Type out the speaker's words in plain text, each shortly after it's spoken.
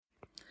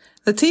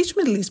The Teach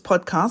Middle East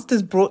podcast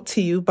is brought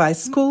to you by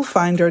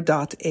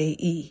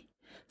schoolfinder.ae.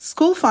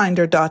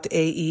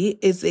 Schoolfinder.ae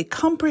is a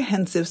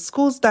comprehensive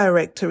schools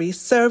directory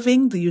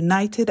serving the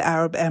United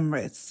Arab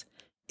Emirates.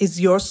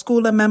 Is your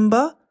school a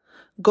member?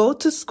 Go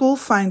to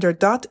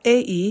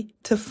schoolfinder.ae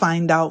to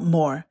find out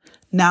more.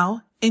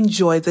 Now,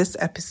 enjoy this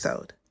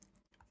episode.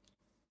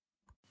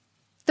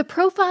 The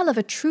profile of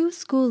a true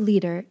school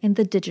leader in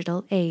the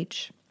digital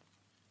age.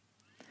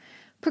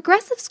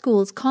 Progressive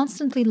schools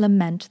constantly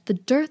lament the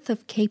dearth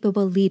of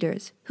capable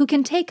leaders who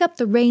can take up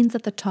the reins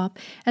at the top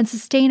and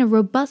sustain a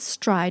robust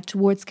stride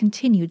towards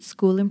continued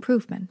school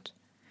improvement.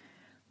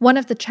 One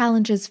of the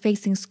challenges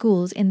facing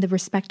schools in the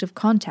respective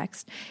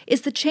context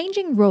is the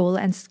changing role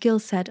and skill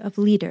set of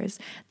leaders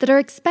that are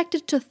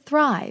expected to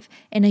thrive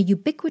in a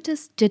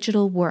ubiquitous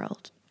digital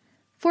world.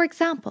 For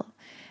example,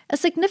 a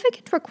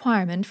significant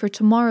requirement for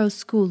tomorrow's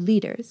school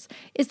leaders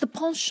is the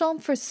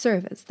penchant for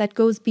service that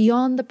goes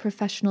beyond the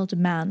professional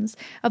demands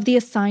of the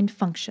assigned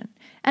function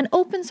and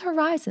opens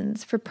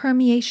horizons for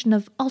permeation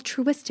of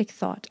altruistic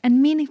thought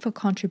and meaningful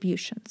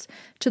contributions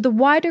to the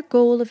wider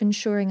goal of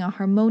ensuring a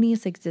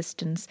harmonious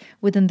existence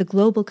within the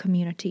global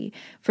community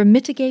for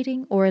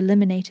mitigating or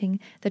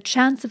eliminating the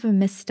chance of a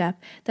misstep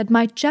that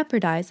might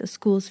jeopardize a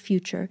school's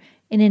future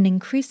in an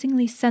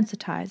increasingly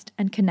sensitized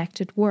and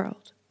connected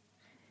world.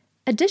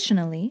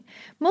 Additionally,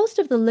 most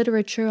of the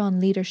literature on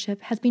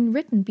leadership has been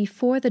written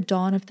before the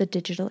dawn of the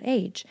digital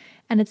age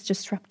and its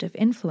disruptive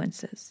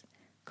influences.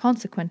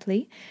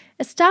 Consequently,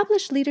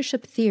 established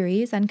leadership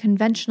theories and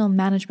conventional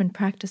management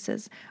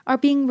practices are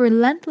being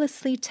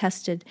relentlessly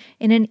tested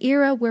in an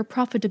era where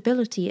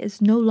profitability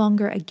is no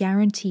longer a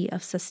guarantee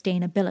of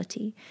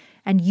sustainability,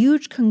 and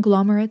huge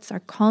conglomerates are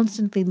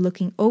constantly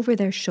looking over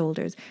their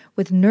shoulders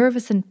with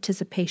nervous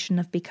anticipation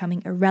of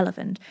becoming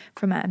irrelevant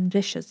from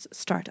ambitious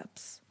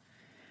startups.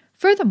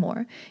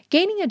 Furthermore,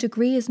 gaining a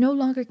degree is no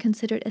longer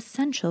considered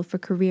essential for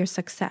career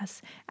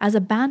success, as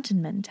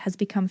abandonment has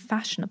become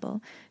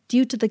fashionable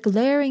due to the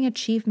glaring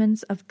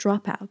achievements of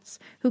dropouts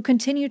who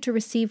continue to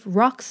receive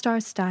rock star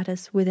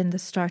status within the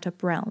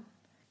startup realm.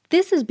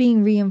 This is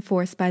being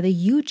reinforced by the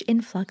huge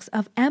influx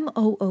of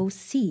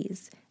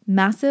MOOCs,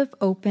 massive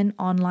open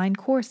online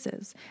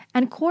courses,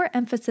 and core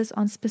emphasis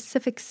on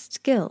specific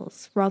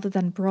skills rather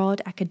than broad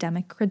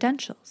academic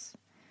credentials.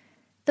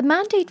 The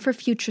mandate for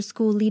future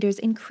school leaders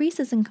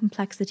increases in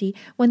complexity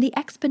when the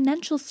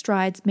exponential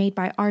strides made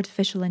by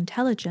artificial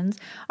intelligence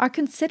are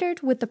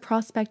considered with the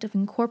prospect of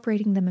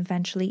incorporating them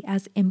eventually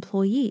as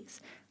employees,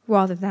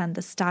 rather than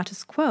the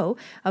status quo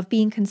of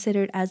being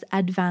considered as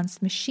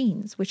advanced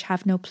machines which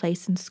have no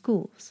place in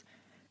schools.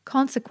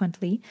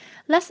 Consequently,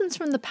 lessons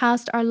from the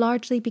past are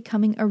largely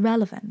becoming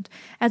irrelevant,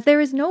 as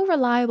there is no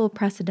reliable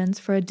precedence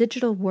for a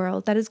digital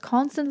world that is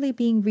constantly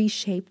being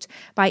reshaped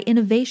by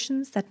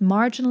innovations that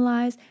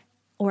marginalize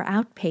or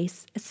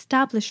outpace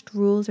established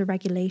rules or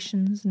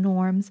regulations,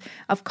 norms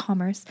of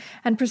commerce,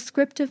 and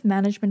prescriptive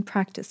management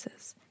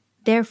practices.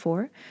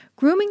 Therefore,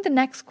 grooming the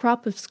next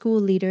crop of school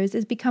leaders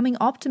is becoming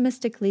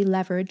optimistically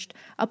leveraged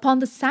upon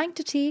the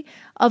sanctity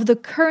of the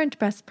current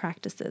best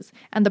practices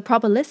and the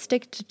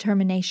probabilistic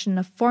determination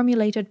of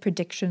formulated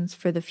predictions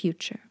for the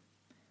future.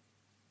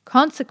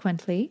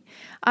 Consequently,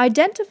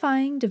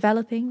 identifying,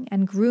 developing,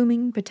 and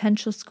grooming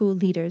potential school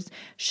leaders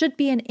should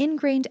be an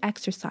ingrained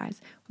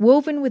exercise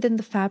woven within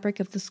the fabric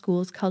of the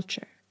school's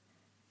culture.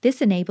 This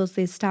enables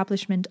the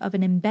establishment of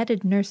an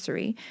embedded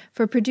nursery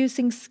for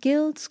producing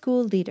skilled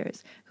school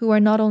leaders who are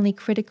not only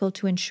critical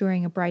to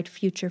ensuring a bright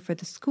future for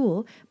the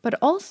school, but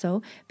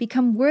also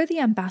become worthy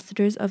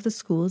ambassadors of the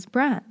school's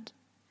brand.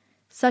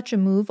 Such a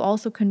move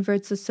also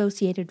converts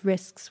associated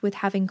risks with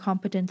having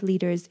competent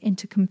leaders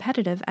into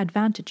competitive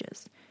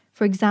advantages.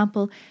 For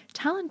example,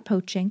 talent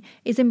poaching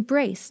is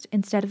embraced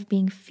instead of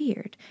being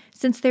feared,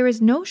 since there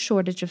is no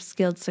shortage of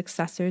skilled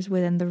successors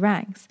within the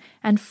ranks,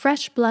 and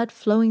fresh blood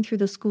flowing through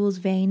the school's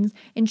veins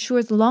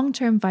ensures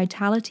long-term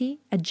vitality,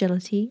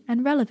 agility,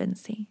 and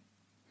relevancy.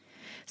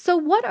 So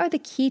what are the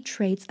key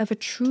traits of a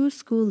true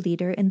school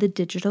leader in the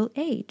digital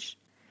age?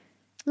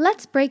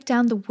 Let's break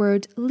down the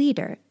word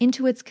leader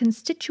into its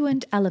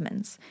constituent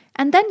elements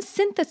and then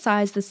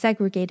synthesize the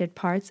segregated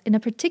parts in a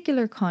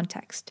particular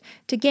context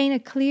to gain a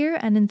clear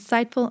and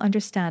insightful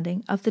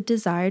understanding of the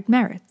desired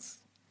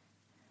merits.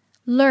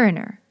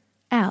 Learner,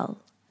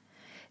 L.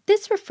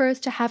 This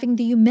refers to having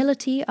the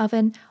humility of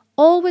an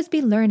always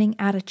be learning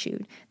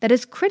attitude that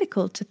is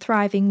critical to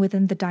thriving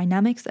within the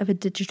dynamics of a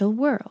digital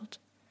world.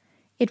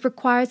 It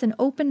requires an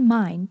open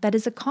mind that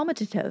is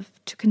accommodative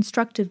to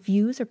constructive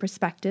views or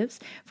perspectives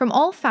from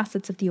all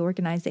facets of the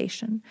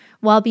organization,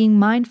 while being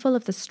mindful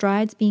of the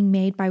strides being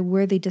made by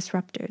worthy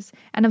disruptors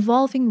and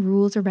evolving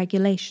rules or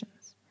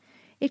regulations.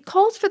 It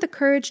calls for the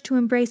courage to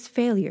embrace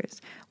failures,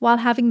 while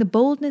having the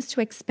boldness to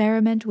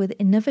experiment with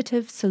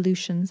innovative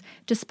solutions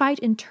despite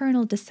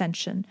internal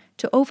dissension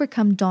to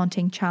overcome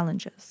daunting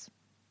challenges.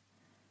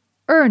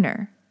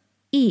 Earner,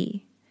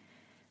 E.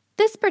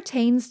 This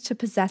pertains to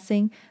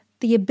possessing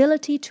the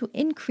ability to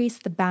increase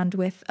the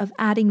bandwidth of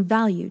adding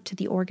value to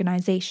the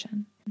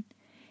organization.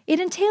 It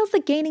entails the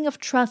gaining of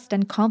trust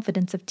and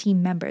confidence of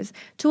team members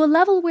to a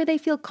level where they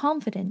feel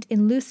confident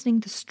in loosening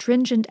the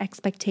stringent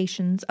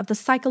expectations of the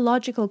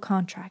psychological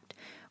contract,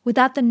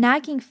 without the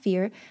nagging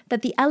fear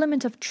that the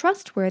element of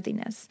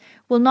trustworthiness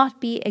will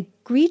not be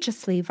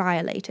egregiously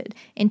violated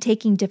in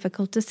taking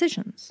difficult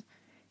decisions.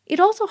 It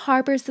also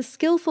harbors the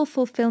skillful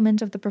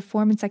fulfillment of the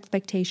performance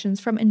expectations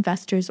from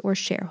investors or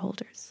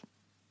shareholders.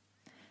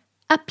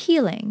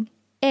 Appealing.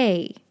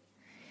 A.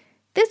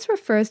 This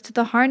refers to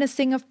the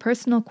harnessing of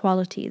personal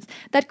qualities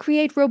that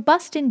create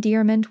robust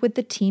endearment with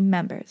the team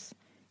members.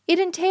 It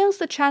entails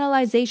the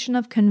channelization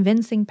of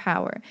convincing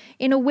power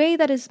in a way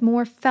that is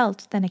more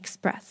felt than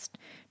expressed,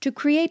 to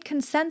create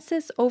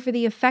consensus over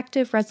the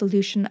effective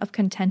resolution of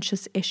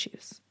contentious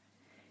issues.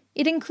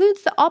 It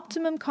includes the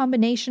optimum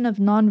combination of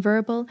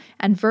nonverbal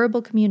and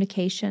verbal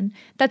communication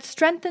that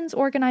strengthens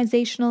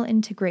organizational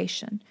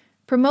integration,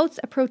 promotes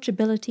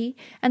approachability,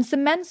 and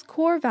cements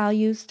core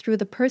values through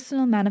the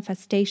personal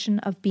manifestation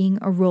of being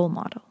a role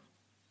model.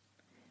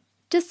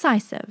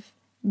 Decisive.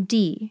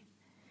 D.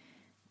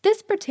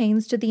 This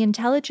pertains to the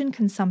intelligent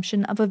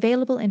consumption of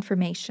available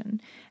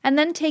information and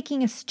then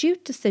taking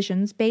astute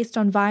decisions based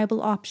on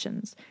viable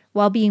options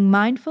while being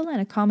mindful and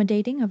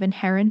accommodating of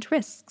inherent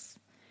risks.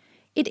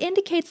 It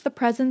indicates the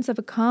presence of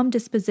a calm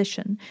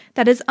disposition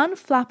that is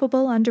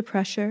unflappable under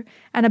pressure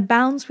and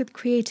abounds with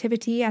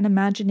creativity and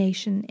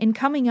imagination in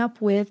coming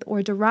up with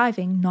or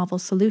deriving novel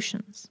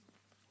solutions.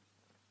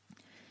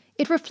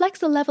 It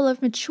reflects a level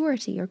of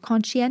maturity or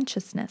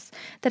conscientiousness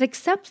that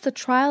accepts the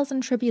trials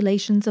and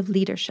tribulations of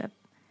leadership.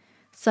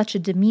 Such a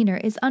demeanor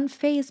is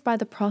unfazed by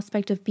the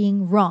prospect of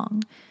being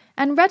wrong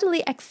and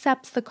readily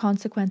accepts the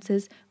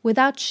consequences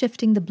without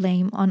shifting the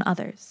blame on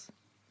others.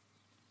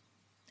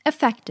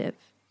 Effective.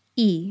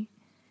 E.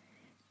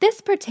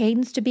 This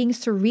pertains to being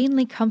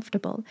serenely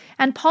comfortable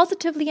and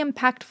positively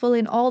impactful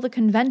in all the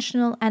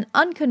conventional and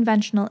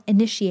unconventional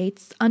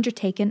initiates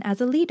undertaken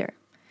as a leader.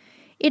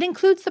 It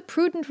includes the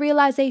prudent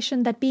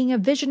realization that being a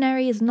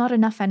visionary is not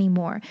enough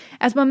anymore,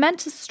 as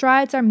momentous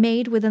strides are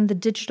made within the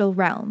digital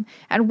realm,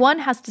 and one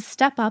has to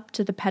step up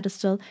to the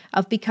pedestal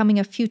of becoming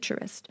a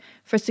futurist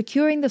for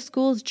securing the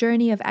school's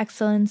journey of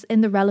excellence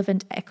in the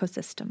relevant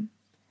ecosystem.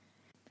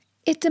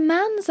 It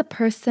demands a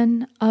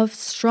person of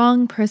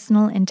strong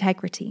personal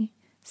integrity,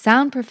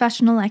 sound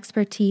professional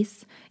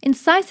expertise,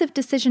 incisive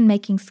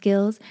decision-making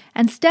skills,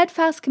 and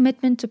steadfast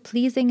commitment to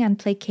pleasing and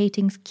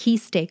placating key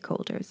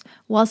stakeholders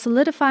while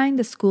solidifying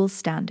the school's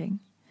standing.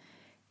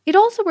 It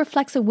also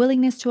reflects a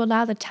willingness to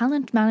allow the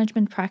talent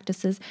management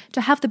practices to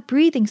have the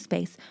breathing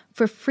space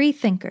for free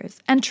thinkers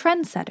and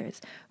trendsetters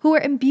who are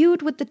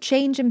imbued with the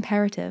change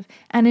imperative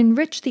and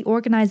enrich the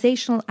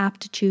organizational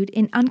aptitude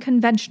in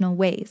unconventional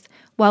ways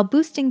while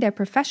boosting their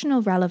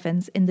professional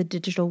relevance in the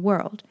digital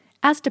world,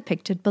 as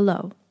depicted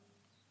below.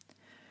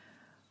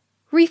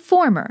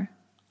 Reformer.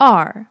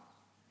 R.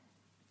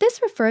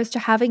 This refers to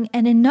having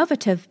an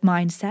innovative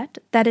mindset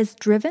that is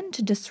driven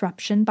to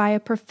disruption by a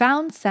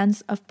profound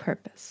sense of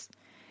purpose.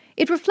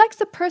 It reflects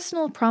the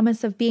personal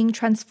promise of being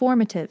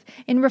transformative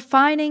in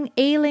refining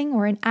ailing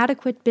or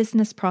inadequate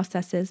business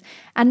processes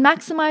and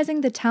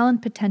maximizing the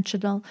talent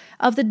potential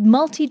of the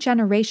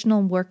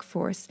multi-generational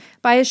workforce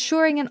by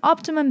assuring an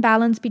optimum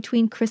balance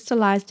between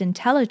crystallized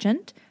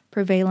intelligence,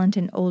 prevalent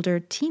in older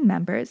team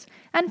members,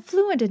 and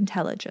fluent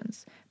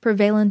intelligence,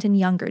 prevalent in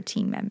younger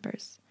team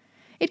members.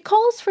 It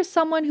calls for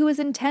someone who is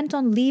intent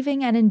on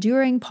leaving an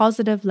enduring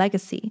positive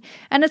legacy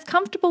and is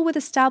comfortable with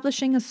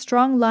establishing a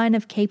strong line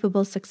of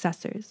capable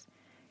successors.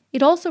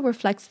 It also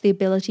reflects the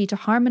ability to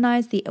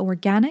harmonize the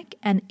organic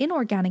and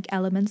inorganic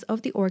elements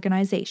of the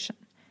organization,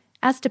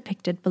 as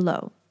depicted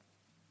below.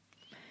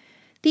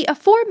 The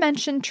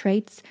aforementioned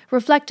traits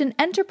reflect an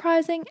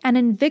enterprising and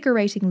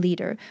invigorating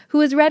leader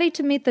who is ready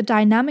to meet the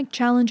dynamic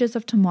challenges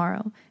of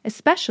tomorrow,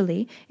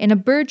 especially in a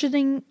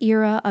burgeoning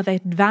era of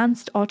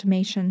advanced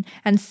automation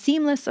and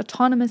seamless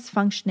autonomous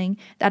functioning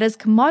that is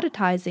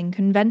commoditizing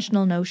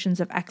conventional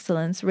notions of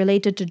excellence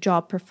related to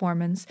job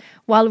performance,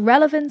 while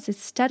relevance is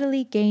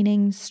steadily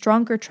gaining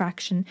stronger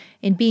traction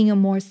in being a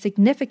more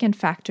significant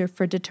factor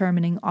for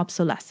determining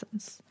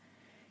obsolescence.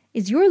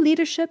 Is your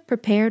leadership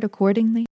prepared accordingly?